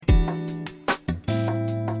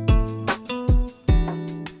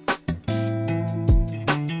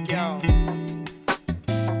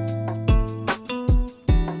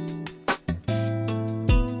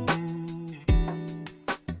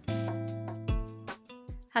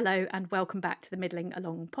Hello and welcome back to the Middling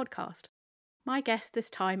Along podcast. My guest this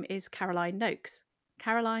time is Caroline Noakes.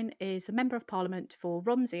 Caroline is a Member of Parliament for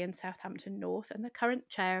Romsey and Southampton North and the current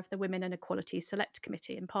chair of the Women and Equality Select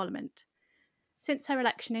Committee in Parliament. Since her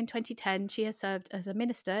election in 2010, she has served as a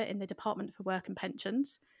Minister in the Department for Work and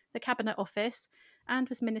Pensions, the Cabinet Office, and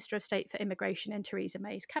was Minister of State for Immigration in Theresa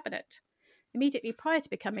May's cabinet. Immediately prior to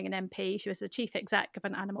becoming an MP, she was the chief exec of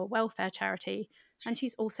an animal welfare charity, and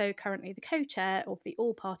she's also currently the co-chair of the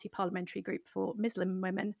all-party parliamentary group for Muslim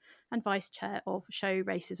women and vice-chair of Show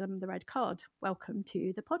Racism the Red Card. Welcome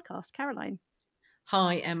to the podcast, Caroline.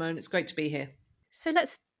 Hi, Emma, and it's great to be here. So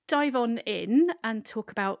let's dive on in and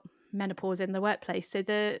talk about menopause in the workplace. So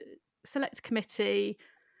the Select Committee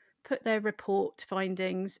put their report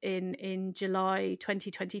findings in July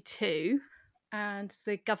 2022. And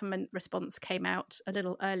the government response came out a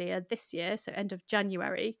little earlier this year, so end of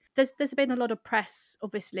January. There's been a lot of press,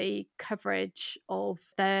 obviously, coverage of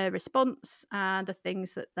their response and the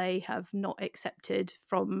things that they have not accepted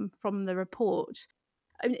from the report.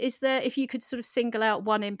 Is there, if you could sort of single out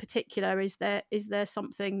one in particular, is there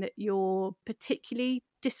something that you're particularly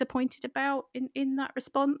disappointed about in that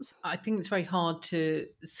response? I think it's very hard to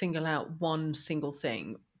single out one single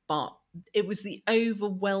thing, but it was the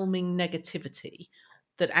overwhelming negativity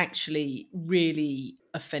that actually really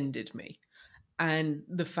offended me. And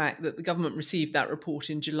the fact that the government received that report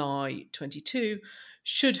in July 22,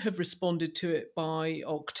 should have responded to it by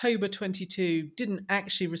October 22, didn't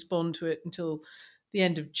actually respond to it until the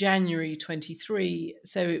end of January 23.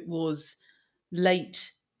 So it was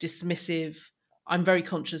late, dismissive. I'm very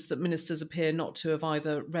conscious that ministers appear not to have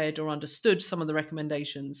either read or understood some of the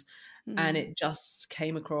recommendations. And it just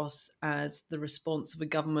came across as the response of a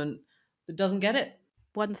government that doesn't get it.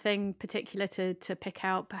 One thing particular to pick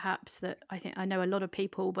out, perhaps, that I know a lot of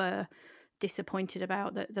people were disappointed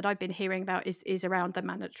about that I've been hearing about is around the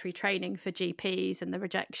mandatory training for GPs and the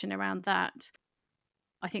rejection around that.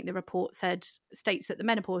 I think the report states that the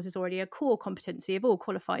menopause is already a core competency of all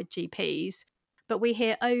qualified GPs. But we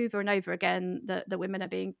hear over and over again that women are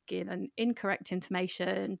being given incorrect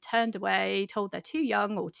information, turned away, told they're too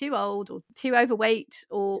young or too old or too overweight,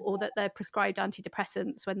 or that they're prescribed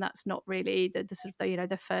antidepressants when that's not really the sort of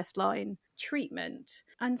the first line treatment.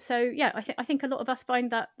 And so, yeah, I think a lot of us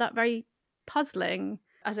find that very puzzling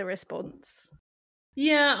as a response.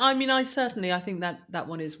 Yeah, I mean, I think that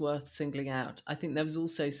one is worth singling out. I think there was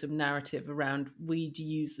also some narrative around we'd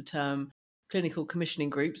use the term clinical commissioning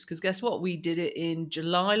groups, because guess what? We did it in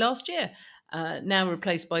July last year, now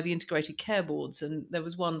replaced by the integrated care boards. And there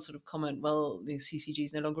was one sort of comment, well, the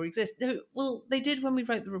CCGs no longer exist. No, well, they did when we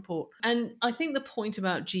wrote the report. And I think the point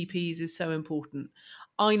about GPs is so important.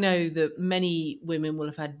 I know that many women will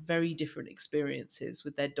have had very different experiences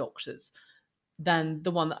with their doctors than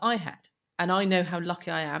the one that I had. And I know how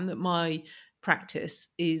lucky I am that my practice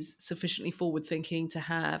is sufficiently forward thinking to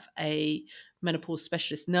have a menopause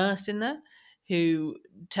specialist nurse in there who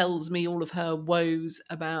tells me all of her woes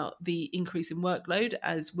about the increase in workload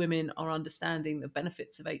as women are understanding the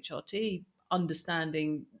benefits of HRT,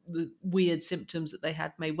 understanding the weird symptoms that they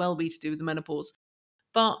had may well be to do with the menopause.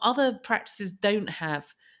 But other practices don't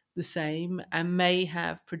have the same and may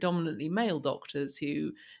have predominantly male doctors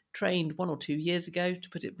who trained 1 or 2 years ago, to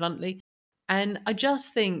put it bluntly. And I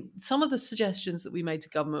just think some of the suggestions that we made to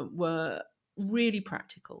government were really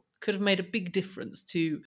practical, could have made a big difference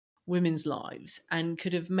to women's lives and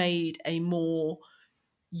could have made a more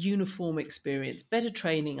uniform experience. Better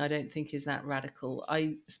training, I don't think, is that radical.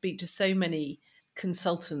 I speak to so many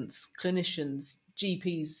consultants, clinicians,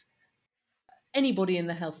 GPs. Anybody in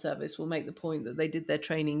the health service will make the point that they did their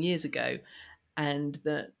training years ago and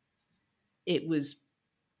that it was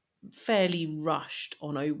fairly rushed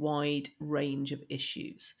on a wide range of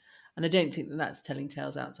issues. And I don't think that that's telling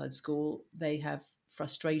tales outside school. They have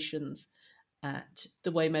frustrations at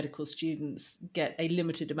the way medical students get a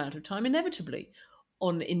limited amount of time, inevitably,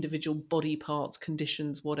 on individual body parts,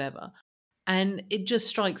 conditions, whatever. And it just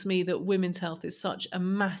strikes me that women's health is such a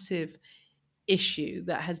massive issue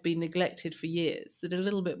that has been neglected for years that a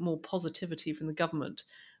little bit more positivity from the government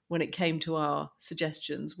when it came to our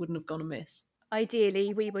suggestions wouldn't have gone amiss.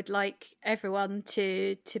 Ideally, we would like everyone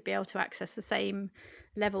to be able to access the same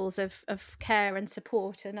levels of care and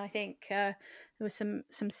support. And I think there was some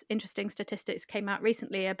interesting statistics came out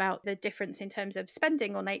recently about the difference in terms of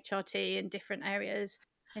spending on HRT in different areas,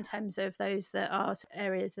 in terms of those that are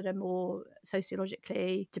areas that are more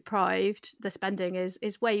sociologically deprived. The spending is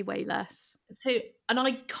way less. So, and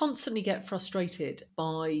I constantly get frustrated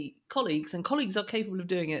by colleagues, and colleagues are capable of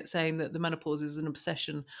doing it, saying that the menopause is an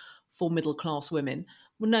obsession for middle class women.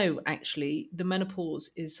 Well, no, actually, the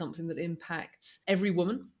menopause is something that impacts every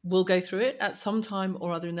woman. Will go through it at some time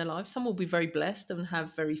or other in their life. Some will be very blessed and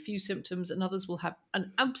have very few symptoms, and others will have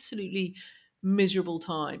an absolutely miserable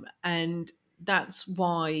time. And that's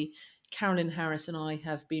why Carolyn Harris and I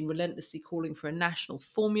have been relentlessly calling for a national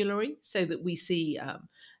formulary so that we see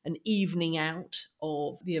an evening out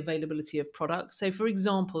of the availability of products. So, for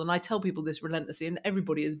example, and I tell people this relentlessly, and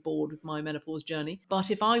everybody is bored with my menopause journey,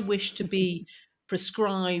 but if I wish to be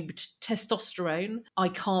prescribed testosterone, I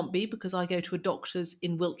can't be because I go to a doctor's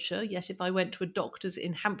in Wiltshire. Yet if I went to a doctor's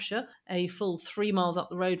in Hampshire, a full 3 miles up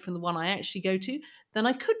the road from the one I actually go to, then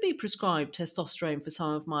I could be prescribed testosterone for some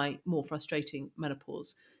of my more frustrating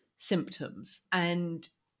menopause symptoms. And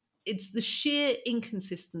it's the sheer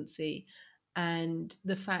inconsistency and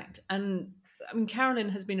the fact, and I mean, Carolyn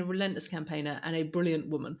has been a relentless campaigner and a brilliant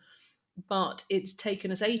woman, but it's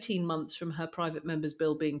taken us 18 months from her private member's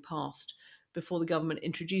bill being passed before the government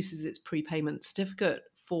introduces its prepayment certificate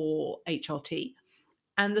for HRT.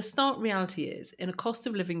 And the stark reality is, in a cost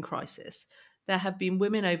of living crisis, there have been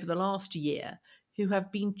women over the last year who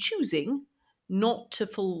have been choosing not to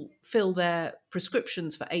fulfill their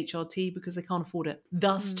prescriptions for HRT because they can't afford it,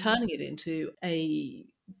 thus turning it into a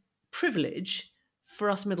privilege for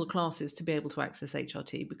us middle classes to be able to access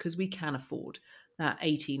HRT because we can afford that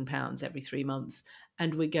 £18 every 3 months,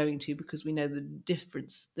 and we're going to because we know the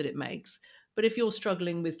difference that it makes. But if you're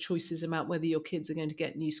struggling with choices about whether your kids are going to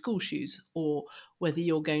get new school shoes or whether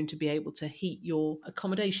you're going to be able to heat your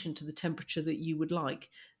accommodation to the temperature that you would like,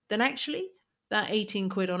 then actually that 18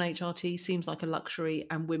 quid on HRT seems like a luxury,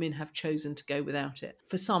 and women have chosen to go without it.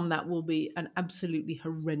 For some, that will be an absolutely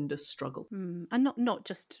horrendous struggle. And not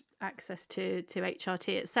just access to HRT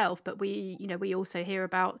itself, but we also hear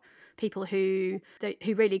about people who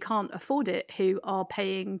really can't afford it, who are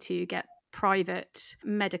paying to get private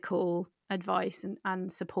medical advice and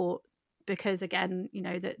support, because again,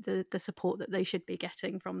 the support that they should be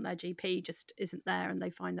getting from their GP just isn't there, and they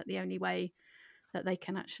find that the only way that they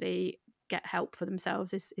can actually get help for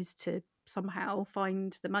themselves is to somehow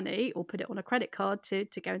find the money or put it on a credit card to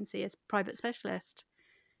go and see a private specialist.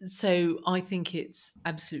 So I think it's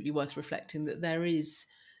absolutely worth reflecting that there is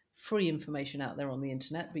free information out there on the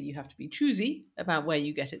internet, but you have to be choosy about where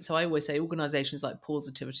you get it. So I always say organisations like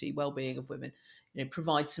Pausitivity, Wellbeing of Women,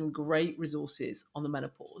 provide some great resources on the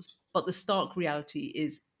menopause. But the stark reality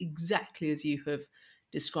is exactly as you have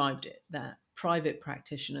described it, that private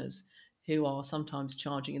practitioners who are sometimes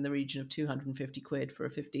charging in the region of 250 quid for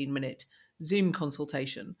a 15-minute Zoom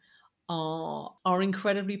consultation are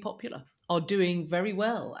incredibly popular, are doing very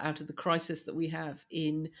well out of the crisis that we have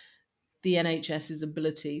in the NHS's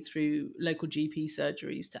ability through local GP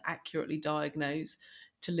surgeries to accurately diagnose,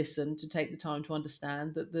 to listen, to take the time to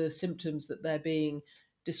understand that the symptoms that they're being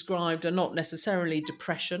described are not necessarily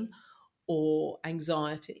depression or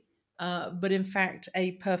anxiety, but in fact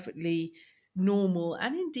a perfectly normal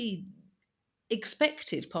and indeed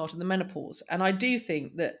expected part of the menopause. And I do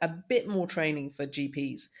think that a bit more training for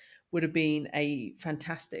GPs would have been a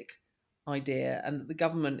fantastic idea, and that the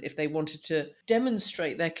government, if they wanted to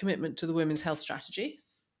demonstrate their commitment to the women's health strategy,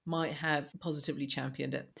 might have positively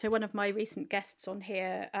championed it. So one of my recent guests on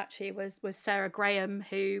here actually was Sarah Graham,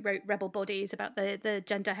 who wrote Rebel Bodies about the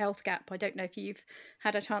gender health gap. I don't know if you've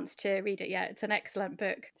had a chance to read it yet. It's an excellent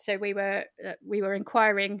book. So we were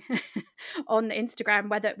inquiring on Instagram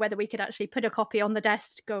whether we could actually put a copy on the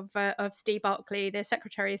desk of Steve Barclay, the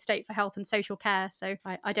Secretary of State for Health and Social Care. So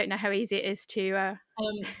I don't know how easy it is to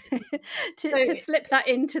to slip that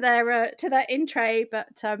into their in tray,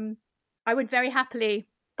 but I would very happily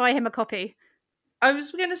buy him a copy. I was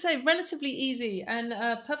going to say relatively easy and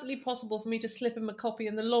perfectly possible for me to slip him a copy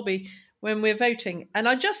in the lobby when we're voting. And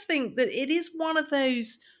I just think that it is one of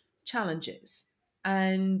those challenges,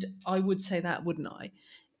 and I would say that, wouldn't I,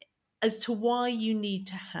 as to why you need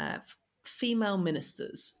to have female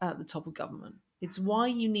ministers at the top of government. It's why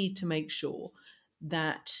you need to make sure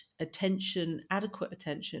that adequate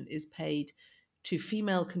attention is paid to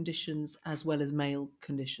female conditions as well as male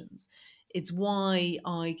conditions. It's why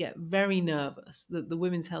I get very nervous that the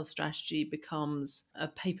women's health strategy becomes a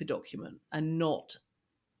paper document and not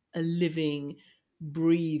a living,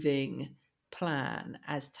 breathing plan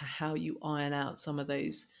as to how you iron out some of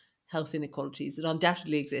those health inequalities that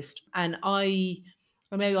undoubtedly exist. And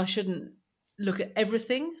maybe I shouldn't look at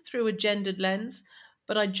everything through a gendered lens,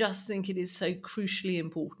 but I just think it is so crucially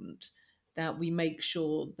important that we make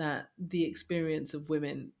sure that the experience of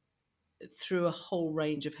women through a whole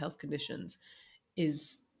range of health conditions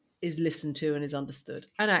is is listened to and is understood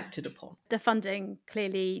and acted upon. The funding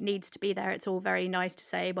clearly needs to be there. It's all very nice to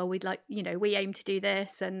say, well, we'd like, we aim to do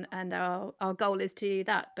this and our goal is to do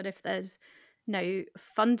that. But if there's no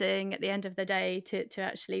funding at the end of the day to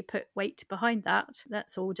actually put weight behind that,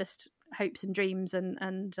 that's all just hopes and dreams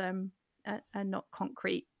and not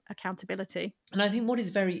concrete accountability. And I think what is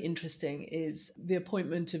very interesting is the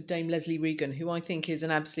appointment of Dame Leslie Regan, who I think is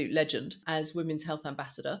an absolute legend as Women's Health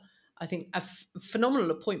Ambassador. I think a phenomenal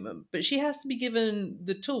appointment, but she has to be given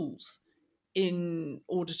the tools in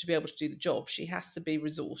order to be able to do the job. She has to be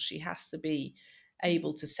resourced. She has to be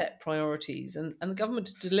able to set priorities and the government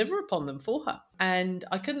to deliver upon them for her. And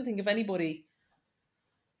I couldn't think of anybody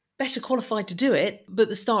better qualified to do it. But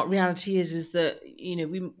the stark reality is that,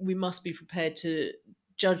 we must be prepared to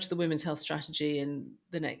judge the women's health strategy in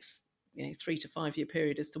the next 3 to 5 year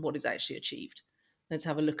period as to what is actually achieved. Let's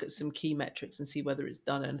have a look at some key metrics and see whether it's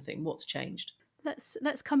done anything. What's changed?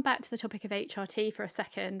 Let's come back to the topic of HRT for a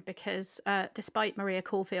second, because despite Maria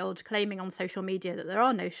Caulfield claiming on social media that there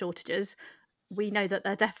are no shortages, we know that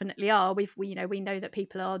there definitely are. We know that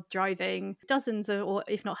people are driving dozens or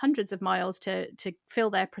if not hundreds of miles to fill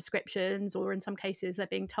their prescriptions, or in some cases they're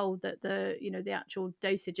being told that the actual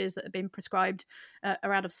dosages that have been prescribed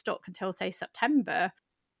are out of stock until, say, September.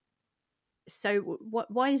 So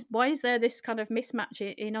why is there this kind of mismatch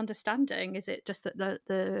in understanding? Is it just that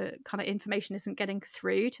the kind of information isn't getting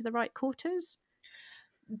through to the right quarters?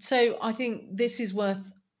 So I think this is worth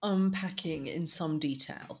unpacking in some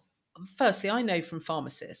detail. Firstly, I know from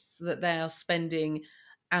pharmacists that they are spending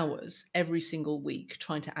hours every single week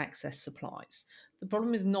trying to access supplies. The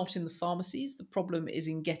problem is not in the pharmacies. The problem is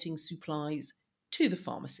in getting supplies to the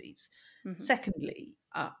pharmacies. Mm-hmm. Secondly,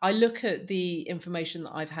 I look at the information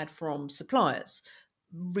that I've had from suppliers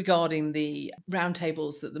regarding the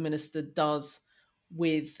roundtables that the minister does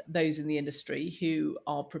with those in the industry who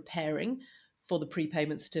are preparing for the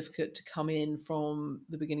prepayment certificate to come in from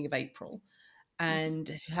the beginning of April,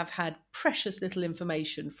 and have had precious little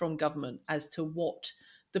information from government as to what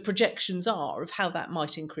the projections are of how that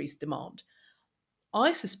might increase demand.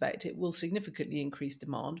 I suspect it will significantly increase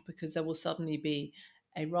demand because there will suddenly be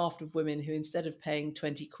a raft of women who, instead of paying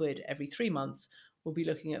 20 quid every 3 months, will be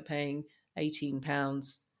looking at paying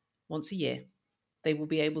 £18 once a year. They will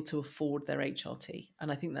be able to afford their HRT.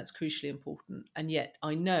 And I think that's crucially important. And yet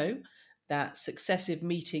I know that successive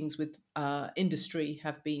meetings with industry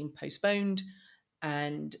have been postponed.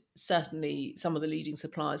 And certainly some of the leading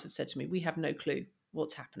suppliers have said to me, we have no clue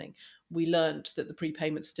what's happening. We learned that the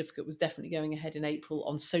prepayment certificate was definitely going ahead in April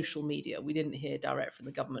on social media. We didn't hear direct from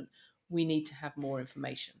the government. We need to have more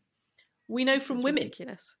information. We know from women.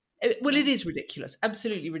 Ridiculous. Well, it is ridiculous,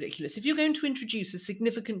 absolutely ridiculous. If you're going to introduce a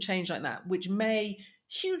significant change like that, which may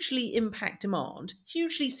hugely impact demand,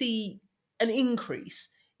 hugely see an increase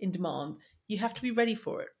in demand, you have to be ready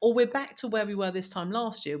for it. Or we're back to where we were this time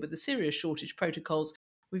last year with the serious shortage protocols.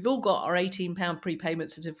 We've all got our £18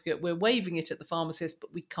 prepayment certificate. We're waiving it at the pharmacist,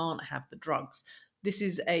 but we can't have the drugs. This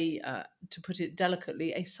is to put it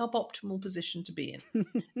delicately, a suboptimal position to be in.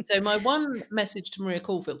 So my one message to Maria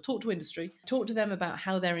Caulfield, talk to industry, talk to them about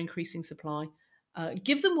how they're increasing supply,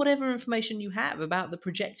 give them whatever information you have about the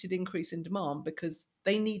projected increase in demand, because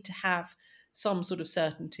they need to have some sort of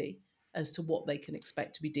certainty as to what they can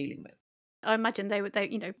expect to be dealing with. I imagine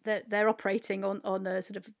they're operating on a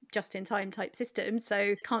sort of just-in-time type system,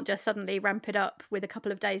 so can't just suddenly ramp it up with a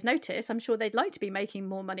couple of days' notice. I'm sure they'd like to be making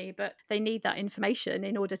more money, but they need that information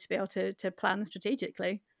in order to be able to plan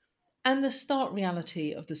strategically. And the stark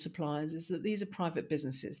reality of the suppliers is that these are private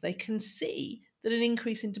businesses. They can see that an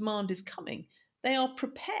increase in demand is coming. They are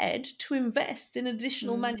prepared to invest in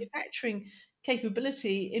additional manufacturing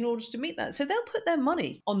capability in order to meet that. So they'll put their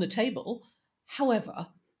money on the table. However,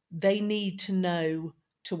 they need to know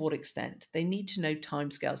to what extent. They need to know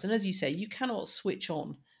timescales. And as you say, you cannot switch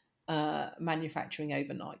on manufacturing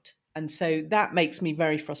overnight. And so that makes me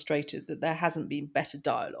very frustrated that there hasn't been better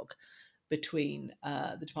dialogue between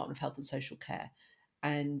the Department of Health and Social Care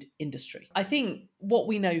and industry. I think what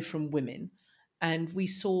we know from women, and we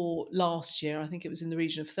saw last year, I think it was in the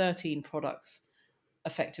region of 13 products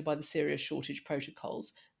affected by the serious shortage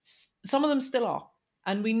protocols. Some of them still are.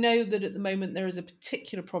 And we know that at the moment there is a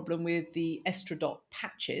particular problem with the Estradot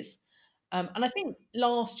patches. And I think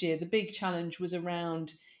last year the big challenge was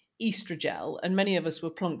around Estrogel, and many of us were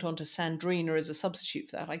plonked onto Sandrina as a substitute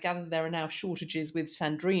for that. I gather there are now shortages with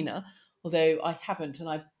Sandrina, although I haven't, and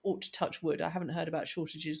I ought to touch wood, I haven't heard about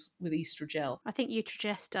shortages with Estrogel. I think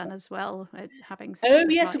Utrogestan as well, having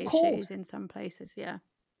yes, of course, issues in some places, yeah.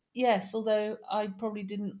 Yes, although I probably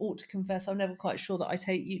ought to confess, I'm never quite sure that I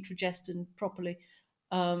take Utrogestan properly.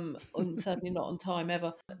 and certainly not on time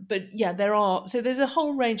ever. But yeah, there's a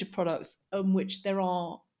whole range of products on which there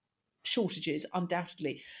are shortages,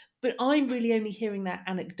 undoubtedly. But I'm really only hearing that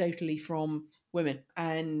anecdotally from women.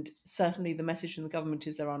 And certainly the message from the government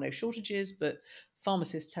is there are no shortages, but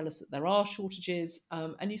pharmacists tell us that there are shortages.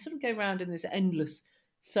 And you sort of go around in this endless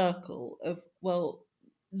circle of, well,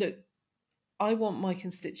 look, I want my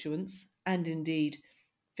constituents, and indeed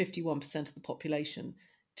 51% of the population,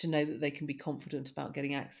 to know that they can be confident about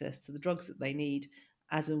getting access to the drugs that they need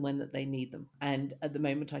as and when that they need them. And at the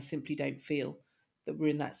moment, I simply don't feel that we're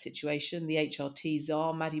in that situation. The HRT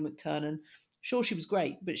czar, Maddie McTurnan, sure, she was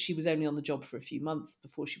great, but she was only on the job for a few months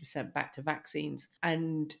before she was sent back to vaccines.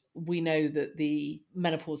 And we know that the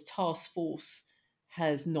menopause task force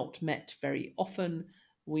has not met very often.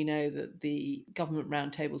 We know that the government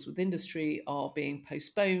roundtables with industry are being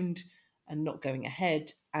postponed and not going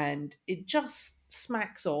ahead. And it just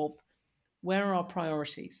smacks of, where are our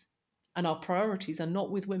priorities? And our priorities are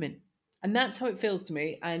not with women. And that's how it feels to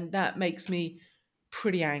me. And that makes me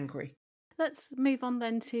pretty angry. Let's move on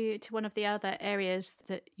then to one of the other areas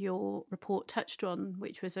that your report touched on,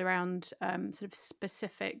 which was around sort of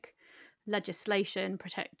specific legislation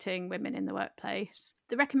protecting women in the workplace.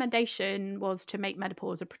 The recommendation was to make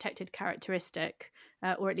menopause a protected characteristic,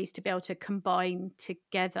 or at least to be able to combine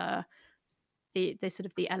together the sort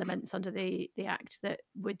of the elements under the Act that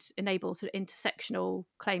would enable sort of intersectional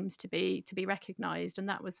claims to be recognised, and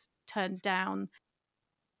that was turned down,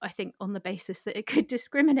 I think, on the basis that it could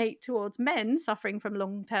discriminate towards men suffering from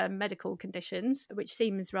long-term medical conditions, which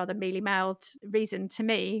seems rather mealy-mouthed reason to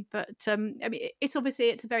me. But I mean, it's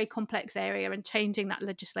a very complex area, and changing that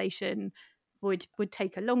legislation would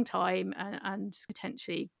take a long time and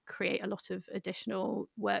potentially create a lot of additional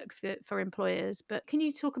work for employers. But can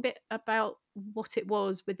you talk a bit about what it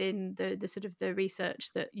was within the sort of the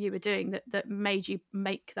research that you were doing that made you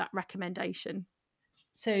make that recommendation?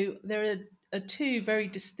 So there are two very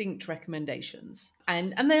distinct recommendations,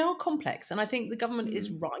 and they are complex. And I think the government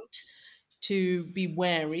is right to be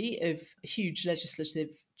wary of huge legislative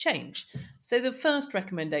change. So the first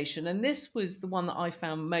recommendation, and this was the one that I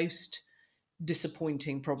found most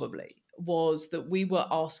disappointing probably, was that we were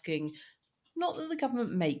asking not that the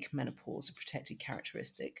government make menopause a protected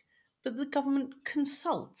characteristic, but the government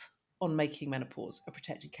consult on making menopause a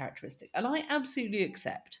protected characteristic. And I absolutely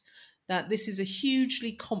accept that this is a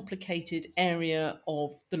hugely complicated area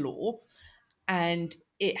of the law, and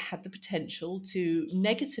it had the potential to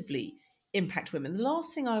negatively impact women. The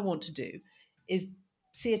last thing I want to do is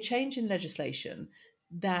see a change in legislation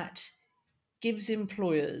that gives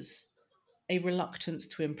employers a reluctance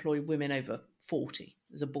to employ women over 40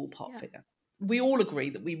 as a ballpark figure. We all agree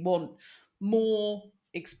that we want more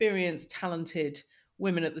experienced, talented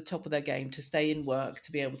women at the top of their game to stay in work,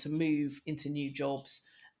 to be able to move into new jobs,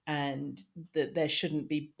 and that there shouldn't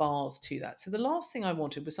be bars to that. So the last thing I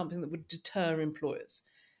wanted was something that would deter employers.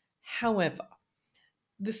 However,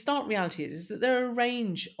 the stark reality is that there are a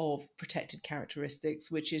range of protected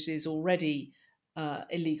characteristics which it is already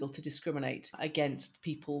illegal to discriminate against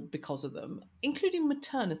people because of them, including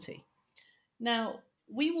maternity. Now,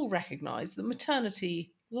 we will recognise that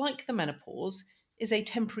maternity, like the menopause, is a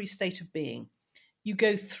temporary state of being. You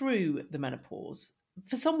go through the menopause.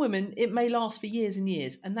 For some women, it may last for years and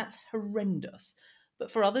years, and that's horrendous.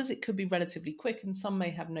 But for others, it could be relatively quick, and some may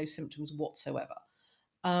have no symptoms whatsoever.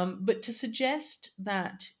 But to suggest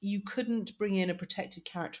that you couldn't bring in a protected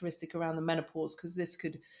characteristic around the menopause because this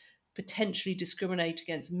could potentially discriminate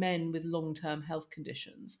against men with long-term health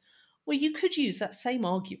conditions, well, you could use that same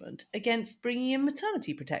argument against bringing in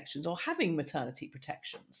maternity protections or having maternity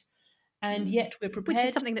protections. And yet we're prepared, which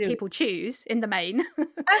is something that people choose in the main.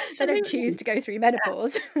 Absolutely. They don't choose to go through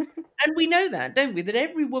menopause. And we know that, don't we? That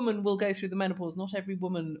every woman will go through the menopause, not every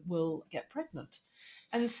woman will get pregnant.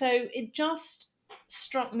 And so it just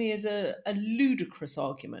struck me as a ludicrous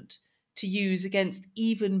argument to use against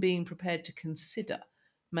even being prepared to consider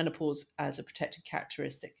menopause as a protected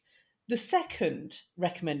characteristic. The second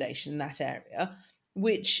recommendation in that area,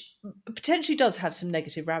 which potentially does have some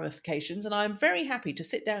negative ramifications, and I'm very happy to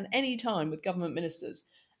sit down any time with government ministers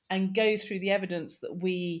and go through the evidence that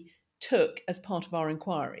we took as part of our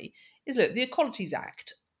inquiry, is look, the Equalities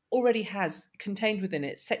Act already has contained within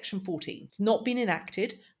it Section 14. It's not been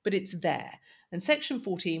enacted, but it's there. And Section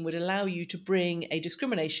 14 would allow you to bring a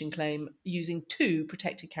discrimination claim using two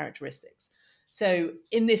protected characteristics. So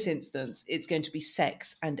in this instance, it's going to be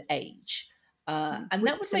sex and age. And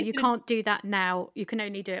that would so you can't do that now. You can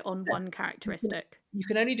only do it on one characteristic. You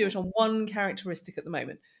can only do it on one characteristic at the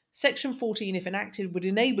moment. Section 14, if enacted, would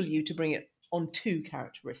enable you to bring it on two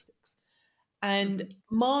characteristics. And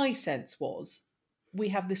my sense was we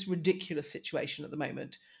have this ridiculous situation at the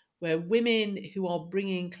moment where women who are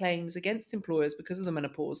bringing claims against employers because of the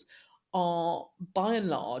menopause are, by and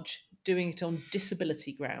large, doing it on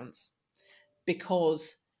disability grounds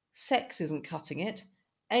because sex isn't cutting it,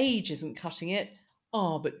 age isn't cutting it.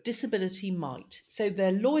 But disability might. So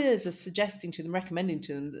their lawyers are suggesting to them, recommending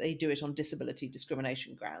to them that they do it on disability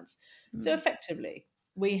discrimination grounds. So effectively,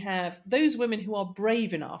 we have those women who are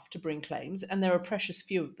brave enough to bring claims, and there are a precious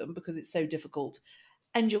few of them because it's so difficult,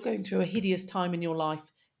 and you're going through a hideous time in your life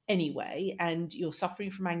anyway, and you're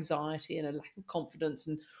suffering from anxiety and a lack of confidence,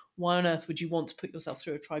 and why on earth would you want to put yourself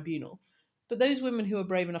through a tribunal? But those women who are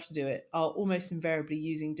brave enough to do it are almost invariably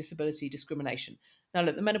using disability discrimination. Now,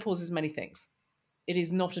 look, the menopause is many things. It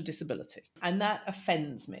is not a disability. And that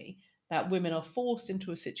offends me that women are forced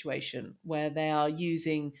into a situation where they are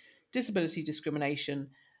using disability discrimination.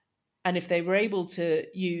 And if they were able to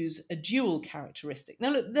use a dual characteristic.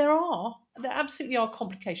 Now, look, there absolutely are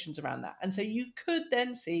complications around that. And so you could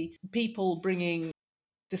then see people bringing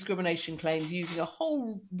discrimination claims using a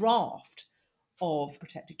whole raft of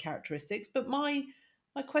protected characteristics. But my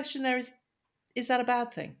question there is that a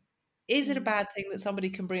bad thing? Is it a bad thing that somebody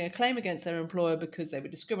can bring a claim against their employer because they were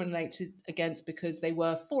discriminated against because they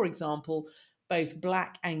were, for example, both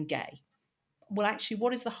black and gay? Well, actually,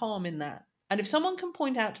 what is the harm in that? And if someone can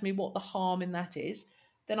point out to me what the harm in that is,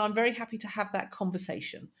 then I'm very happy to have that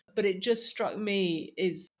conversation. But it just struck me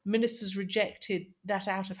as ministers rejected that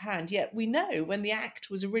out of hand. Yet we know when the Act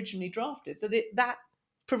was originally drafted that that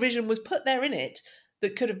provision was put there in it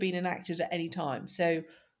that could have been enacted at any time. So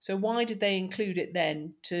why did they include it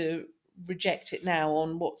then to reject it now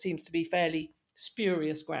on what seems to be fairly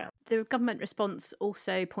spurious ground? The government response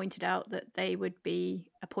also pointed out that they would be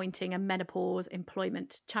appointing a menopause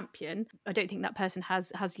employment champion. I don't think that person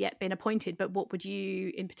has yet been appointed, but what would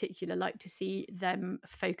you in particular like to see them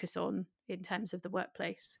focus on in terms of the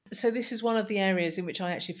workplace? So this is one of the areas in which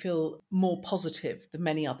I actually feel more positive than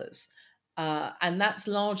many others. And that's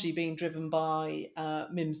largely being driven by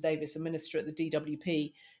Mims Davis, a minister at the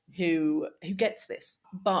DWP, who gets this.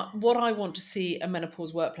 But what I want to see a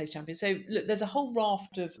menopause workplace champion. So look, there's a whole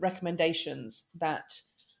raft of recommendations that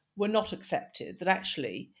were not accepted that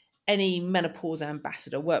actually any menopause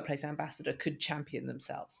ambassador, workplace ambassador could champion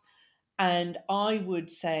themselves. And I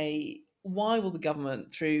would say, why will the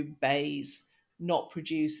government, through BEIS, not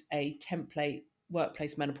produce a template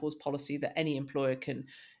workplace menopause policy that any employer can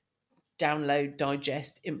download,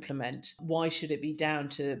 digest, implement? Why should it be down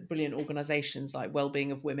to brilliant organisations like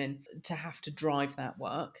Wellbeing of Women to have to drive that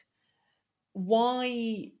work?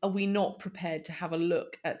 Why are we not prepared to have a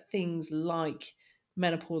look at things like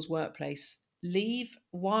menopause workplace leave?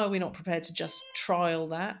 Why are we not prepared to just trial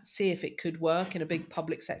that, see if it could work in a big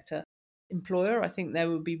public sector employer? I think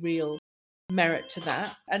there would be real merit to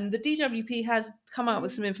that. And the DWP has come out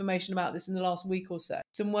with some information about this in the last week or so.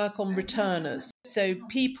 Some work on returners. So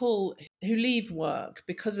people who leave work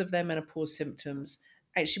because of their menopause symptoms,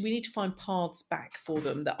 actually we need to find paths back for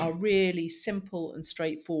them that are really simple and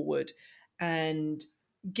straightforward and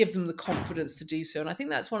give them the confidence to do so. And I think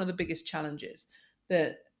that's one of the biggest challenges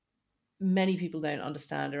that many people don't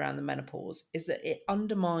understand around the menopause, is that it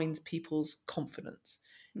undermines people's confidence.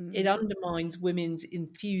 It undermines women's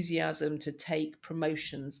enthusiasm to take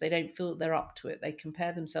promotions. They don't feel that they're up to it. They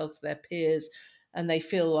compare themselves to their peers and they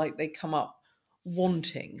feel like they come up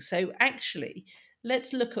wanting. So actually,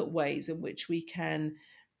 let's look at ways in which we can,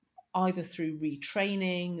 either through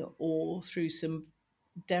retraining or through some,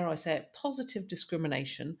 dare I say it, positive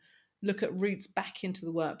discrimination, look at routes back into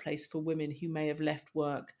the workplace for women who may have left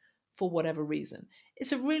work for whatever reason.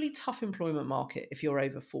 It's a really tough employment market if you're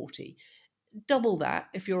over 40. Double that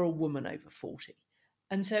if you're a woman over 40.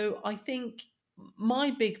 And so I think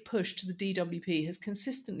my big push to the DWP has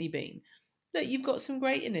consistently been, look, you've got some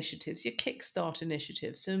great initiatives, your Kickstart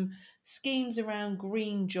initiative, some schemes around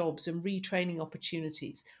green jobs and retraining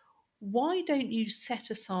opportunities. Why don't you set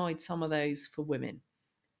aside some of those for women?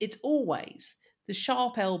 It's always the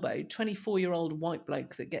sharp-elbowed 24-year-old white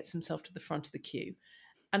bloke that gets himself to the front of the queue.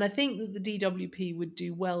 And I think that the DWP would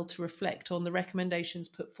do well to reflect on the recommendations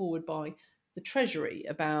put forward by the Treasury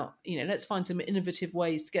about, let's find some innovative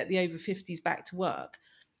ways to get the over 50s back to work.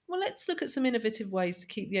 Well, let's look at some innovative ways to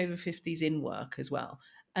keep the over 50s in work as well.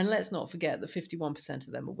 And let's not forget that 51%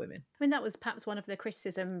 of them are women. I mean, that was perhaps one of the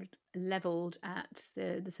criticisms levelled at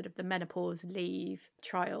the sort of the menopause leave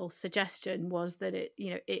trial suggestion, was that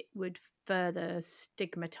it would further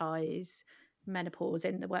stigmatise menopause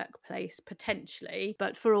in the workplace potentially,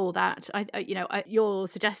 but for all that, your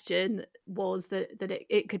suggestion was that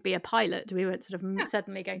it could be a pilot. We weren't sort of Yeah.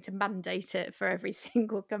 suddenly going to mandate it for every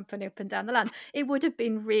single company up and down the land. It would have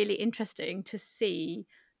been really interesting to see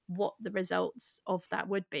what the results of that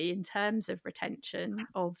would be in terms of retention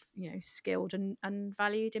of skilled and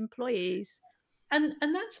valued employees. And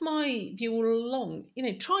that's my view all along.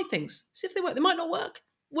 Try things, see if they work. They might not work.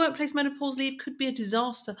 Workplace menopause leave could be a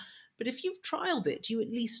disaster, but if you've trialed it, you at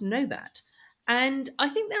least know that. And I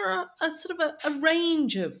think there are a sort of a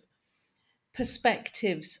range of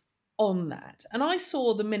perspectives on that. And I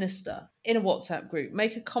saw the minister in a WhatsApp group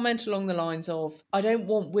make a comment along the lines of, I don't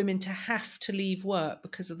want women to have to leave work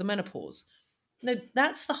because of the menopause. No,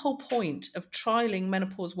 that's the whole point of trialing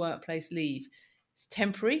menopause workplace leave. It's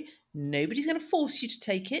temporary. Nobody's going to force you to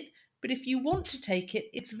take it. But if you want to take it,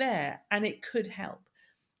 it's there and it could help.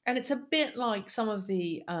 And it's a bit like some of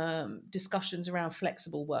the discussions around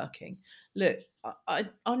flexible working. Look,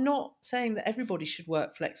 I'm not saying that everybody should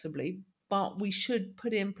work flexibly, but we should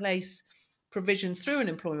put in place provisions through an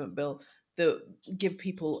employment bill that give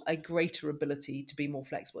people a greater ability to be more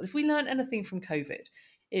flexible. If we learn anything from COVID,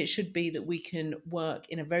 it should be that we can work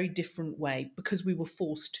in a very different way because we were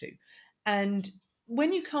forced to. And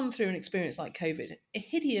when you come through an experience like COVID,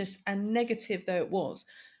 hideous and negative though it was,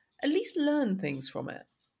 at least learn things from it.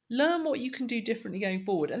 Learn what you can do differently going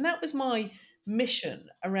forward. And that was my mission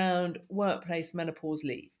around workplace menopause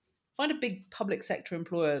leave. Find a big public sector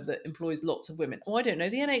employer that employs lots of women. Oh, I don't know,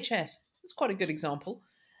 the NHS. That's quite a good example.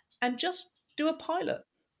 And just do a pilot.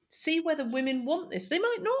 See whether women want this. They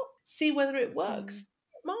might not. See whether it works.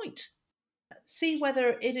 It might. See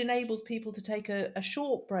whether it enables people to take a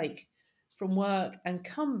short break from work and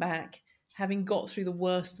come back having got through the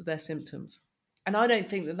worst of their symptoms. And I don't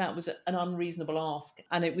think that that was an unreasonable ask.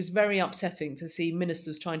 And it was very upsetting to see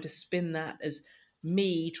ministers trying to spin that as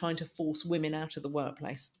me trying to force women out of the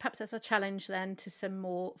workplace. Perhaps that's a challenge then to some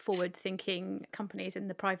more forward-thinking companies in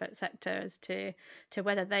the private sector as to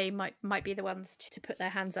whether they might be the ones to put their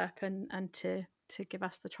hands up and to give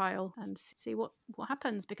us the trial and see what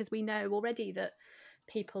happens, because we know already that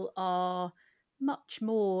people are much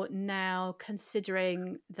more now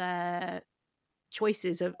considering their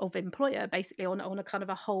choices of employer basically on a kind of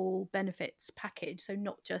a whole benefits package, so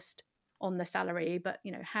not just on the salary, but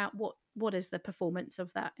what is the performance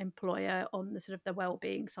of that employer on the sort of the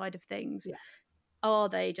well-being side of things. Yeah. Are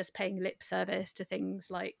they just paying lip service to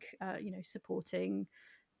things like supporting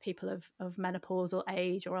people of menopause or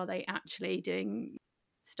age, or are they actually doing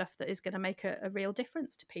stuff that is going to make a real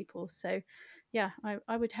difference to people? So yeah,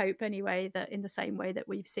 I would hope anyway that in the same way that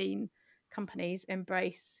we've seen companies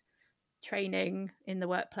embrace training in the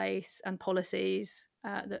workplace and policies,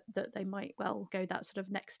 that they might well go that sort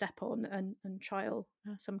of next step on and trial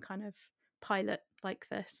some kind of pilot like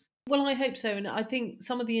this. Well, I hope so. And I think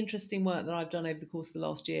some of the interesting work that I've done over the course of the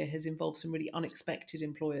last year has involved some really unexpected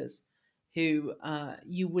employers who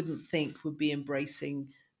you wouldn't think would be embracing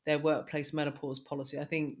their workplace menopause policy. I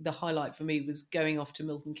think the highlight for me was going off to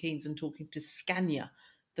Milton Keynes and talking to Scania,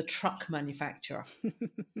 the truck manufacturer,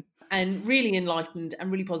 and really enlightened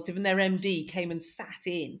and really positive. And their MD came and sat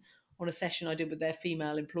in on a session I did with their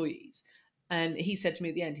female employees. And he said to me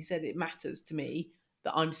at the end, he said, it matters to me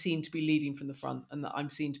that I'm seen to be leading from the front and that I'm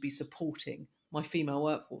seen to be supporting my female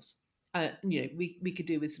workforce. We could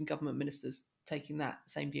do with some government ministers taking that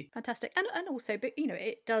same view. Fantastic. And also, but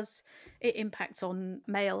it impacts on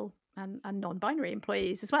male and non-binary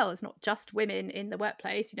employees as well. It's not just women in the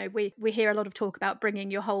workplace. We hear a lot of talk about bringing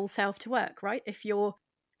your whole self to work, right? If your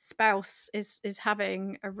spouse is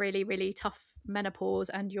having a really, really tough menopause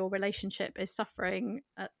and your relationship is suffering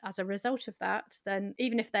as a result of that, then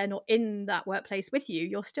even if they're not in that workplace with you,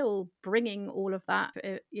 you're still bringing all of that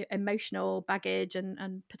emotional baggage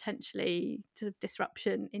and potentially sort of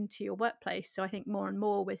disruption into your workplace. So I think more and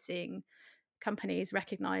more we're seeing companies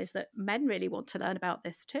recognize that men really want to learn about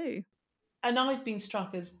this too. And I've been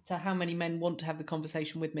struck as to how many men want to have the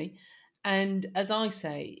conversation with me. And as I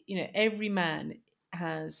say, every man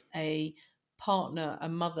has a partner, a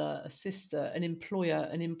mother, a sister, an employer,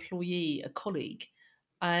 an employee, a colleague.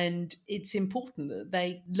 And it's important that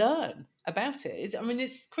they learn about it.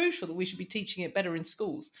 It's crucial that we should be teaching it better in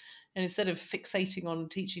schools. And instead of fixating on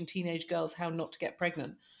teaching teenage girls how not to get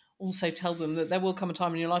pregnant, also tell them that there will come a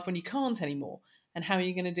time in your life when you can't anymore. And how are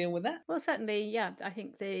you going to deal with that? Well, certainly, yeah. I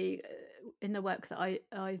think in the work that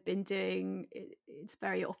I've been doing, it's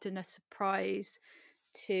very often a surprise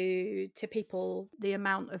to people, the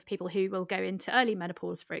amount of people who will go into early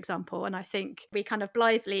menopause, for example. And I think we kind of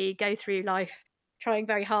blithely go through life trying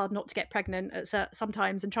very hard not to get pregnant at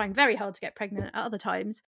sometimes and trying very hard to get pregnant at other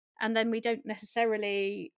times. And then we don't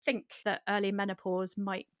necessarily think that early menopause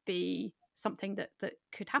might be something that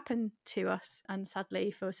could happen to us. And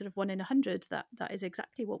sadly, for sort of 1 in 100, that is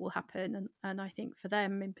exactly what will happen. And I think for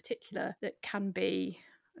them in particular, that can be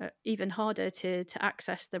even harder to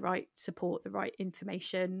access the right support, the right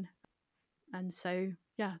information. And so,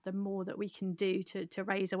 yeah, the more that we can do to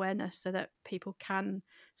raise awareness so that people can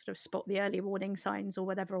sort of spot the early warning signs or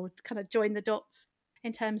whatever, or kind of join the dots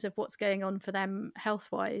in terms of what's going on for them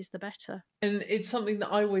health-wise, the better. And it's something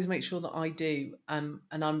that I always make sure that I do, and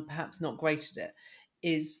I'm perhaps not great at it,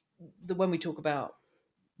 is that when we talk about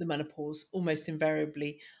the menopause, almost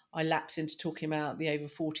invariably I lapse into talking about the over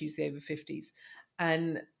 40s, the over 50s.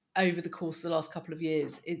 And over the course of the last couple of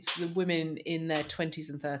years, it's the women in their 20s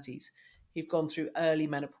and 30s who've gone through early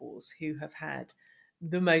menopause who have had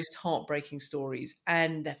the most heartbreaking stories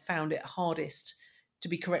and have found it hardest to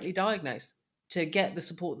be correctly diagnosed, to get the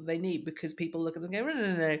support that they need, because people look at them and go,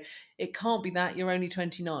 no, it can't be that, you're only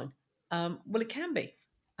 29. Well, it can be.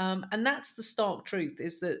 And that's the stark truth,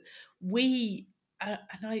 is that we, and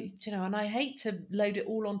I hate to load it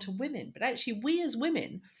all onto women, but actually we as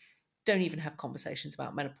women don't even have conversations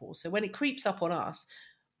about menopause. So when it creeps up on us,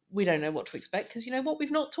 we don't know what to expect, because you know what,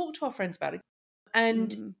 we've not talked to our friends about it.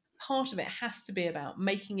 And part of it has to be about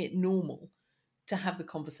making it normal to have the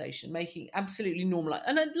conversation, making absolutely normal.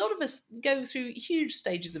 And a lot of us go through huge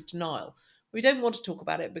stages of denial. We don't want to talk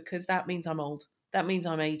about it because that means I'm old, that means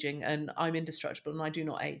I'm aging, and I'm indestructible and I do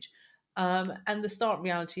not age. And the stark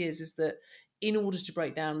reality is that in order to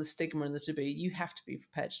break down the stigma and the taboo, you have to be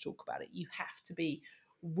prepared to talk about it. You have to be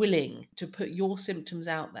willing to put your symptoms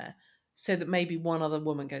out there, so that maybe one other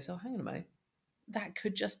woman goes, oh, hang on a minute, that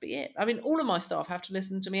could just be it. I mean, all of my staff have to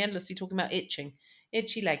listen to me endlessly talking about itchy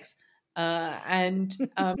legs. And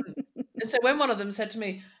so when one of them said to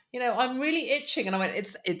me, I'm really itching, and I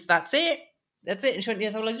went, that's it. And she went,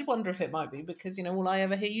 yes, well, I did wonder if it might be, because, all I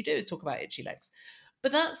ever hear you do is talk about itchy legs.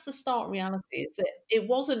 But that's the stark reality. Is that it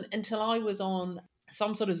wasn't until I was on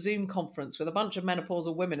some sort of Zoom conference with a bunch of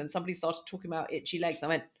menopausal women and somebody started talking about itchy legs, I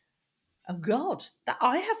went, oh God, that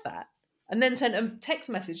I have that. And then sent a text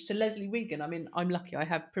message to Leslie Regan. I mean, I'm lucky I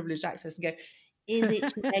have privileged access, and go, is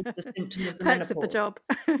itchy legs a symptom of the perks menopause? of the job.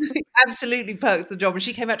 Absolutely perks of the job. And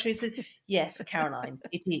she came back to me and said, yes, Caroline,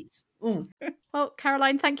 it is. Well,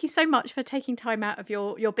 Caroline, thank you so much for taking time out of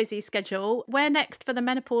your busy schedule. Where next for the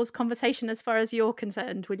menopause conversation, as far as you're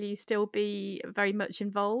concerned? Will you still be very much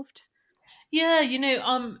involved? Yeah,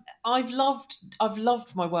 I've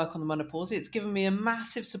loved my work on the menopause. It's given me a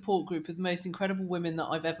massive support group of the most incredible women that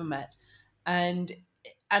I've ever met, and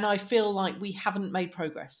I feel like we haven't made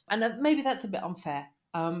progress. And maybe that's a bit unfair,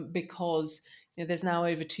 because there's now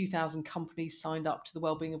over 2,000 companies signed up to the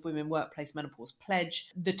Wellbeing of Women Workplace Menopause Pledge.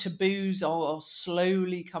 The taboos are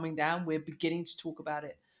slowly coming down. We're beginning to talk about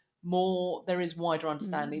it more. There is wider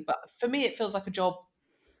understanding, but for me, it feels like a job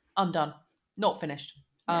undone, not finished.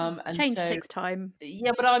 Yeah. And change takes time.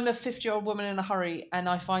 Yeah, but I'm a 50-year-old woman in a hurry, and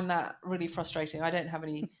I find that really frustrating. I don't have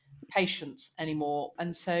any patience anymore.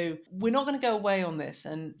 And so we're not going to go away on this.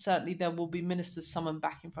 And certainly there will be ministers summoned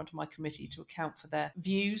back in front of my committee to account for their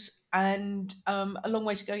views, and a long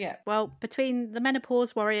way to go yet. Well, between the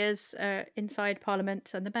menopause warriors inside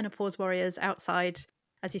Parliament and the menopause warriors outside,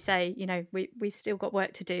 as you say, we've still got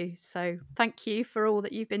work to do. So thank you for all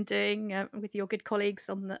that you've been doing with your good colleagues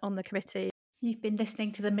on the committee. You've been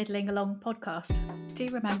listening to the Middling Along podcast. Do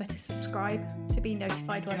remember to subscribe to be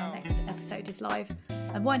notified when our next episode is live.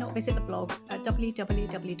 And why not visit the blog at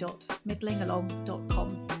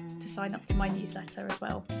www.middlingalong.com to sign up to my newsletter as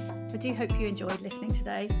well. I do hope you enjoyed listening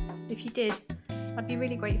today. If you did, I'd be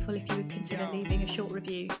really grateful if you would consider leaving a short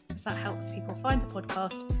review, as that helps people find the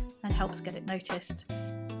podcast and helps get it noticed.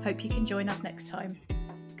 Hope you can join us next time.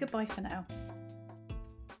 Goodbye for now.